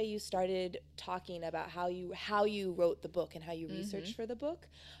just the way you started talking about how you wrote the book and how you researched for the book.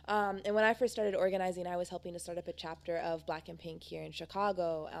 And when I first started organizing, I was helping to start up a chapter of Black and Pink here in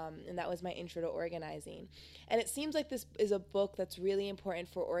Chicago, and that was my intro to organizing. And it seems like this is a book that's really important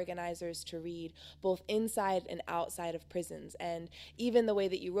for organizers to read, both inside and outside of prisons. And even the way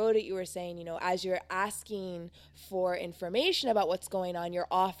that you wrote it, you were saying, you know, as you're asking for information about what's going on, you're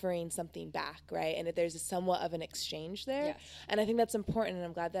offering something back, right? And there's somewhat of an exchange there. Yes. And I think that's important, and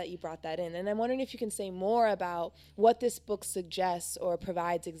I'm glad that you brought that in. And I'm wondering if you can say more about what this book suggests or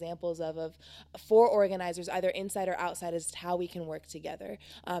provides examples of for organizers, either inside or outside, as to how we can work together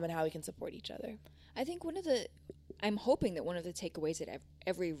and how we can support each other. I think I'm hoping that one of the takeaways that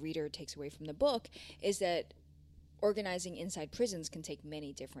every reader takes away from the book is that organizing inside prisons can take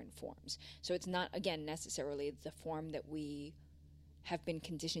many different forms. So it's not, again, necessarily the form that we have been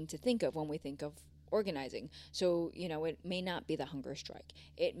conditioned to think of when we think of organizing. So, you know, it may not be the hunger strike.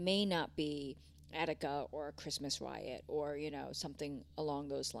 It may not be Attica or a Christmas riot or, you know, something along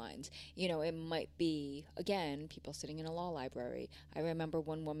those lines. You know, it might be, again, people sitting in a law library. I remember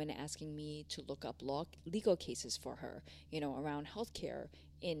one woman asking me to look up legal cases for her, you know, around healthcare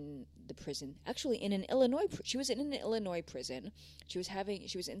in the prison. Actually, she was in an Illinois prison. She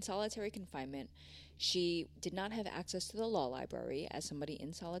was in solitary confinement. She did not have access to the law library as somebody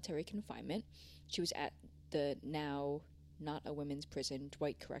in solitary confinement. She was at the now not a women's prison,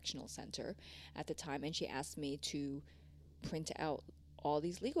 Dwight Correctional Center at the time, and she asked me to print out all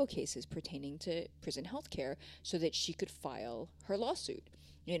these legal cases pertaining to prison health care so that she could file her lawsuit,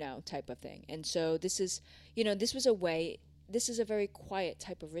 you know, type of thing. And so this is a very quiet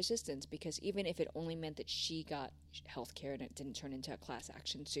type of resistance, because even if it only meant that she got health care and it didn't turn into a class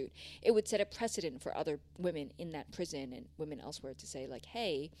action suit, it would set a precedent for other women in that prison and women elsewhere to say, like,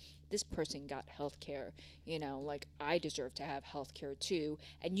 hey, this person got health care, you know, like, I deserve to have health care too,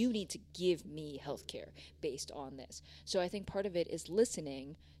 and you need to give me health care based on this. So I think part of it is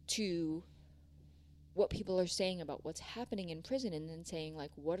listening to what people are saying about what's happening in prison, and then saying,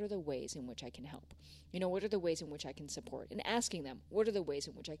 like, what are the ways in which I can help? You know, what are the ways in which I can support? And asking them, what are the ways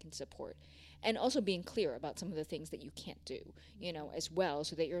in which I can support? And also being clear about some of the things that you can't do, you know, as well,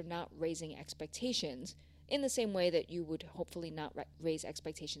 so that you're not raising expectations in the same way that you would hopefully not raise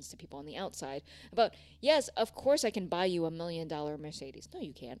expectations to people on the outside about, yes, of course I can buy you $1 million Mercedes. No,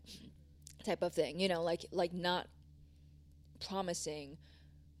 you can't. Type of thing, you know, like not promising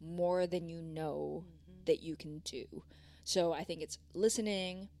more than you know that you can do. So I think it's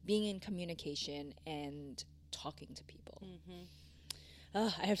listening, being in communication, and talking to people.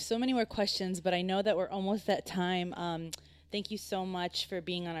 I have so many more questions, but I know that we're almost at time. Thank you so much for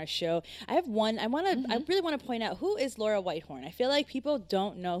being on our show. I have one. I really want to point out, who is Laura Whitehorn? I feel like people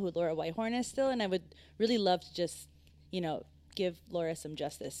don't know who Laura Whitehorn is still, and I would really love to just, you know, give Laura some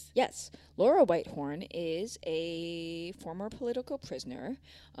justice. Yes. Laura Whitehorn is a former political prisoner.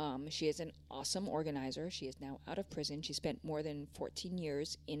 She is an awesome organizer. She is now out of prison. She spent more than 14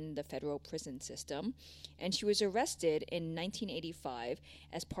 years in the federal prison system. And she was arrested in 1985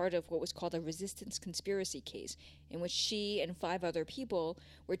 as part of what was called a resistance conspiracy case, in which she and 5 other people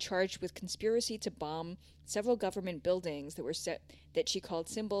were charged with conspiracy to bomb several government buildings that she called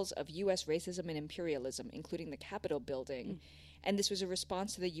symbols of U.S. racism and imperialism, including the Capitol building. And this was a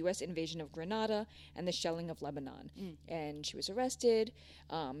response to the U.S. invasion of Grenada and the shelling of Lebanon. And she was arrested.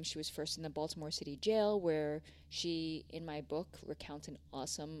 She was first in the Baltimore City jail, where she, in my book, recounts an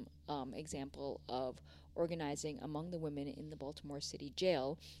awesome example of organizing among the women in the Baltimore City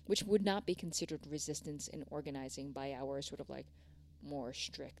jail, which would not be considered resistance in organizing by our sort of like more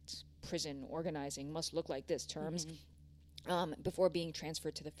strict prison organizing must look like this terms. Before being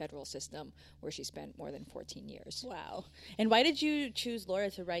transferred to the federal system, where she spent more than 14 years. Wow. And why did you choose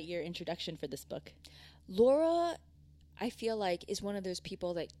Laura to write your introduction for this book? Laura, I feel like is one of those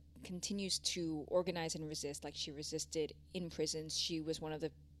people that continues to organize and resist. Like she resisted in prisons. She was one of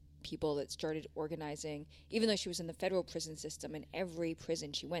the people that started organizing, even though she was in the federal prison system. In every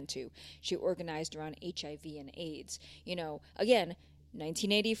prison she went to, she organized around HIV and AIDS. You know, again,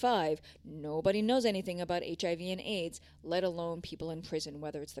 1985, nobody knows anything about HIV and AIDS, let alone people in prison,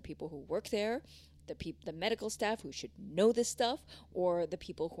 whether it's the people who work there, the medical staff who should know this stuff, or the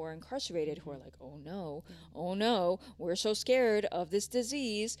people who are incarcerated who are like, oh no, we're so scared of this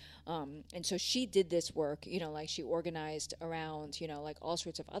disease. And so she did this work, you know, like she organized around, you know, like all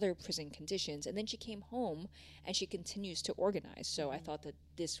sorts of other prison conditions. And then she came home and she continues to organize. So I thought that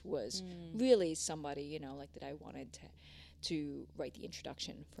this was really somebody, you know, like that I wanted to write the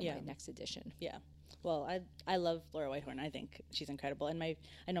introduction for my next edition. Yeah. Well, I love Laura Whitehorn. I think she's incredible, and I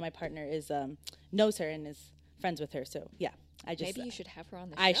know my partner is knows her and is friends with her. So yeah, maybe you should have her on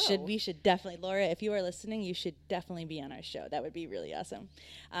the show. We should definitely, Laura. If you are listening, you should definitely be on our show. That would be really awesome.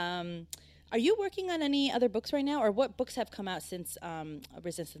 Are you working on any other books right now, or what books have come out since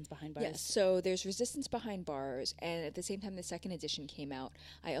Resistance Behind Bars? Yes, so there's Resistance Behind Bars, and at the same time the second edition came out,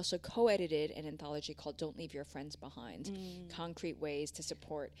 I also co-edited an anthology called Don't Leave Your Friends Behind, Concrete Ways to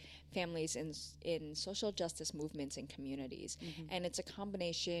Support Families in Social Justice Movements and Communities. And it's a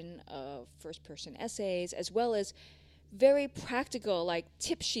combination of first-person essays as well as very practical, like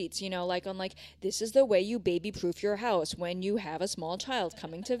tip sheets, you know, like on like, this is the way you baby-proof your house when you have a small child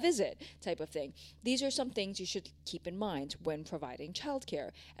coming to visit type of thing. These are some things you should keep in mind when providing childcare,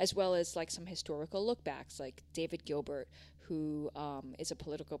 as well as like some historical look-backs, like David Gilbert, who is a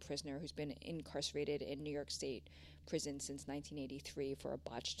political prisoner who's been incarcerated in New York State prison since 1983 for a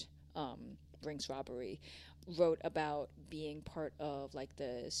botched Brinks robbery, wrote about being part of like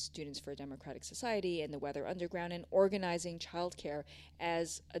the Students for a Democratic Society and the Weather Underground and organizing childcare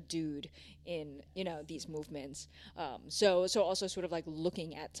as a dude in, you know, these movements. So also sort of like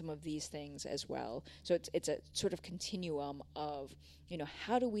looking at some of these things as well. So it's a sort of continuum of, you know,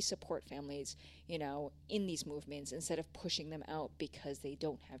 how do we support families, you know, in these movements instead of pushing them out because they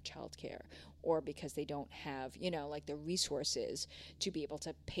don't have childcare or because they don't have, you know, like the resources to be able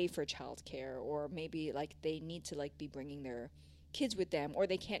to pay for childcare, or maybe like they need to like be bringing their kids with them, or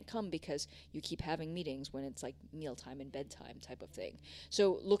they can't come because you keep having meetings when it's like mealtime and bedtime type of thing.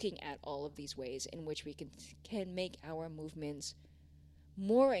 So looking at all of these ways in which we can make our movements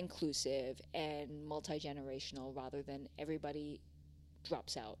more inclusive and multi-generational rather than everybody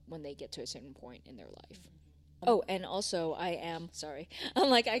drops out when they get to a certain point in their life. Oh, and also I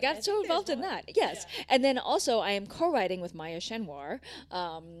got so involved in that. Yes. Yeah. And then also I am co-writing with Maya Shenwar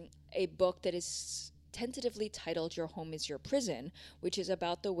a book that is tentatively titled Your Home is Your Prison, which is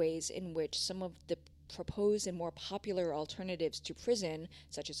about the ways in which some of the proposed and more popular alternatives to prison,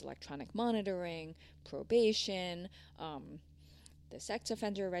 such as electronic monitoring, probation, the sex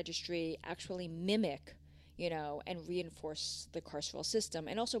offender registry, actually mimic, you know, and reinforce the carceral system,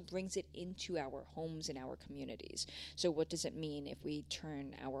 and also brings it into our homes and our communities. So what does it mean if we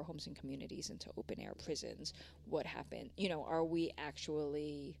turn our homes and communities into open-air prisons? What happened? You know, are we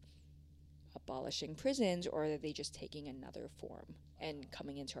actually abolishing prisons, or are they just taking another form and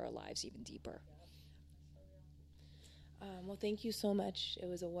coming into our lives even deeper? Well, thank you so much. It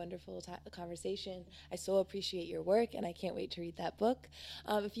was a wonderful conversation. I so appreciate your work, and I can't wait to read that book.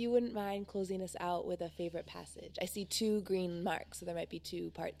 If you wouldn't mind closing us out with a favorite passage. I see 2 green marks, so there might be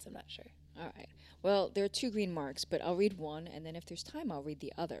 2 parts. I'm not sure. All right. Well, there are 2 green marks, but I'll read one, and then if there's time, I'll read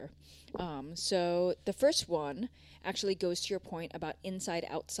the other. So the first one actually goes to your point about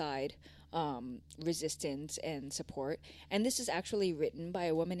inside-outside resistance and support. And this is actually written by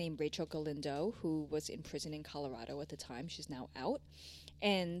a woman named Rachel Galindo, who was in prison in Colorado at the time. She's now out.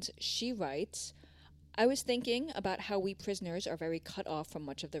 And she writes, I was thinking about how we prisoners are very cut off from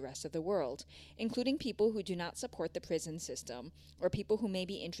much of the rest of the world, including people who do not support the prison system or people who may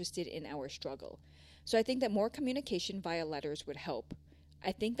be interested in our struggle. So I think that more communication via letters would help.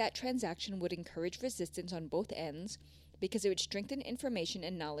 I think that transaction would encourage resistance on both ends, because it would strengthen information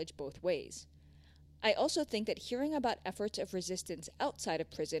and knowledge both ways. I also think that hearing about efforts of resistance outside of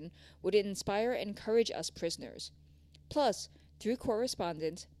prison would inspire and encourage us prisoners. Plus, through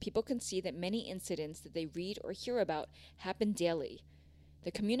correspondence, people can see that many incidents that they read or hear about happen daily.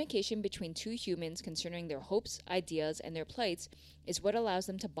 The communication between 2 humans concerning their hopes, ideas, and their plights is what allows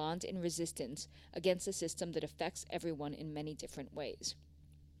them to bond in resistance against a system that affects everyone in many different ways.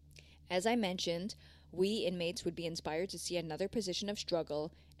 As I mentioned, we inmates would be inspired to see another position of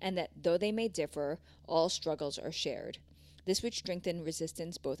struggle, and that though they may differ, all struggles are shared. This would strengthen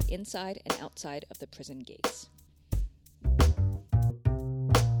resistance both inside and outside of the prison gates.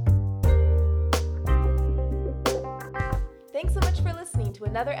 to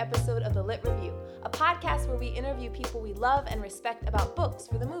another episode of The Lit Review, a podcast where we interview people we love and respect about books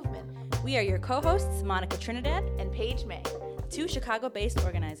for the movement. We are your co-hosts, Monica Trinidad and Paige May, two Chicago-based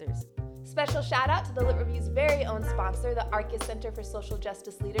organizers. Special shout out to The Lit Review's very own sponsor, the Arcus Center for Social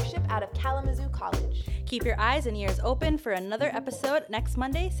Justice Leadership out of Kalamazoo College. Keep your eyes and ears open for another episode next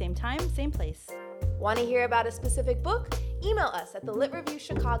Monday, same time, same place. Want to hear about a specific book? Email us at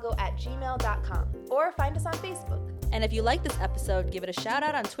thelitreviewchicago@gmail.com or find us on Facebook. And if you like this episode, give it a shout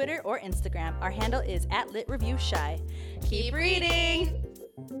out on Twitter or Instagram. Our handle is @LitReviewShy. Keep reading!